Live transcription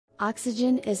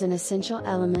Oxygen is an essential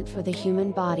element for the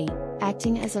human body,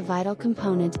 acting as a vital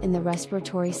component in the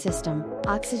respiratory system.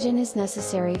 Oxygen is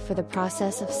necessary for the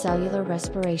process of cellular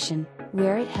respiration,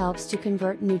 where it helps to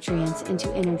convert nutrients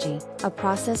into energy, a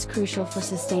process crucial for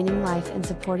sustaining life and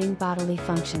supporting bodily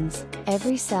functions.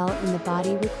 Every cell in the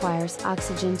body requires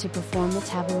oxygen to perform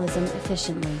metabolism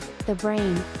efficiently. The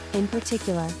brain, in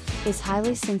particular, is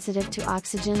highly sensitive to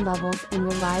oxygen levels and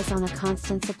relies on a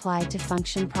constant supply to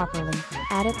function properly.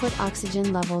 Adequate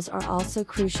oxygen levels are also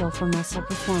crucial for muscle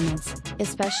performance,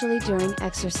 especially during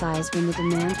exercise when the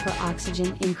demand for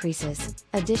oxygen increases.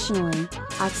 Additionally,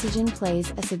 oxygen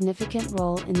plays a significant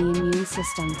role in the immune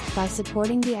system. By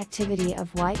supporting the activity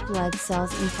of white blood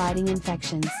cells in fighting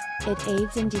infections, it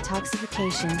aids in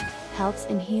detoxification, helps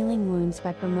in healing wounds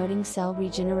by promoting cell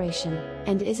regeneration,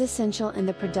 and is essential in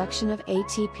the production of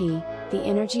ATP, the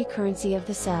energy currency of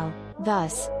the cell.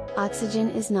 Thus,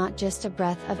 oxygen is not just a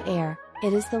breath of air,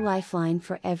 it is the lifeline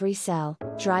for every cell,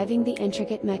 driving the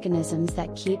intricate mechanisms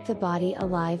that keep the body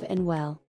alive and well.